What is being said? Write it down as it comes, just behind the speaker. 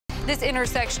This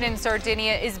intersection in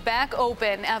Sardinia is back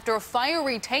open after a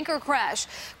fiery tanker crash.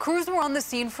 Crews were on the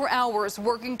scene for hours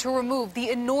working to remove the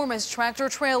enormous tractor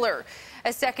trailer.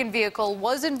 A second vehicle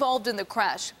was involved in the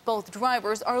crash. Both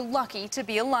drivers are lucky to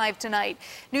be alive tonight.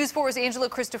 News 4's Angela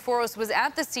Christoforos was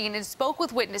at the scene and spoke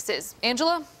with witnesses.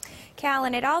 Angela?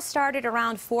 Callan, it all started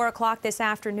around 4 o'clock this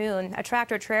afternoon. A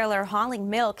tractor trailer hauling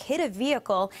milk hit a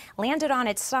vehicle, landed on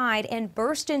its side, and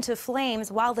burst into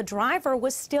flames while the driver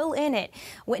was still in it.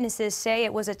 Witnesses say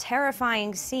it was a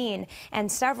terrifying scene,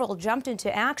 and several jumped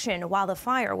into action while the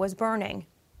fire was burning.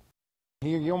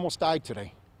 He almost died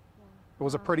today. It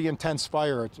was a pretty intense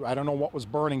fire. I don't know what was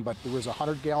burning, but there was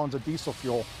 100 gallons of diesel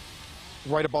fuel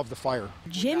right above the fire.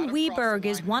 Jim Weberg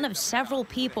is one of several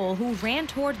people who ran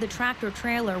toward the tractor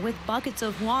trailer with buckets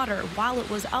of water while it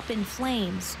was up in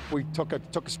flames. We took a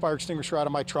fire extinguisher out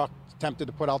of my truck, attempted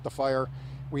to put out the fire.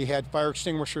 We had fire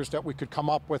extinguishers that we could come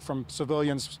up with from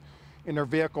civilians in their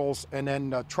vehicles, and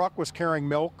then the truck was carrying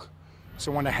milk.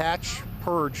 So when the hatch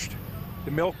purged,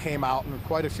 the milk came out in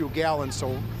quite a few gallons,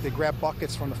 so they grabbed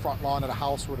buckets from the front lawn of the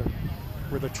house where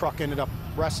the truck ended up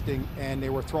resting, and they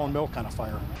were throwing milk on a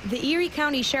fire. The Erie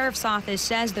County Sheriff's Office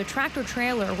says the tractor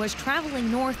trailer was traveling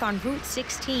north on Route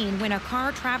 16 when a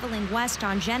car traveling west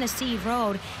on Genesee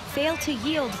Road failed to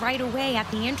yield right away at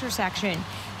the intersection.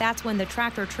 That's when the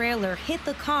tractor trailer hit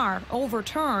the car,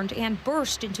 overturned, and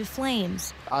burst into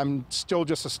flames. I'm still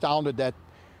just astounded that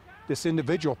this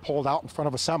individual pulled out in front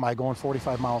of a semi going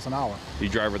 45 miles an hour. The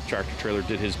driver of the tractor trailer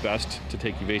did his best to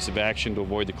take evasive action to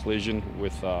avoid the collision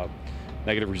with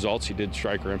negative results. He did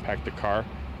strike or impact the car.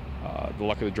 The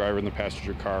luck of the driver in the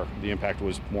passenger car, the impact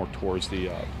was more towards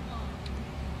the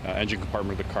engine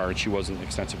compartment of the car, and she wasn't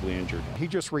extensively injured. He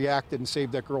just reacted and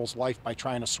saved that girl's life by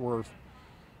trying to swerve,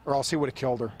 or else he would have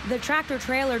killed her. The tractor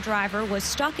trailer driver was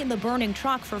stuck in the burning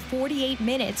truck for 48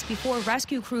 minutes before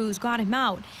rescue crews got him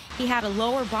out. He had a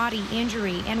lower body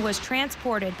injury and was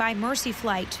transported by Mercy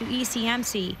Flight to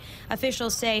ECMC.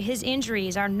 Officials say his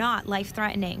injuries are not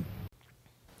life-threatening.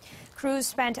 Crews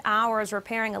spent hours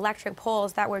repairing electric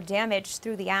poles that were damaged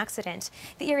through the accident.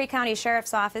 The Erie County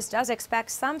Sheriff's Office does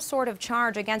expect some sort of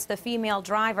charge against the female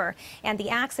driver, and the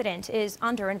accident is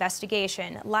under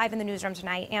investigation. Live in the newsroom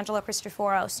tonight, Angela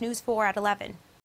Christoforos, News 4 at 11.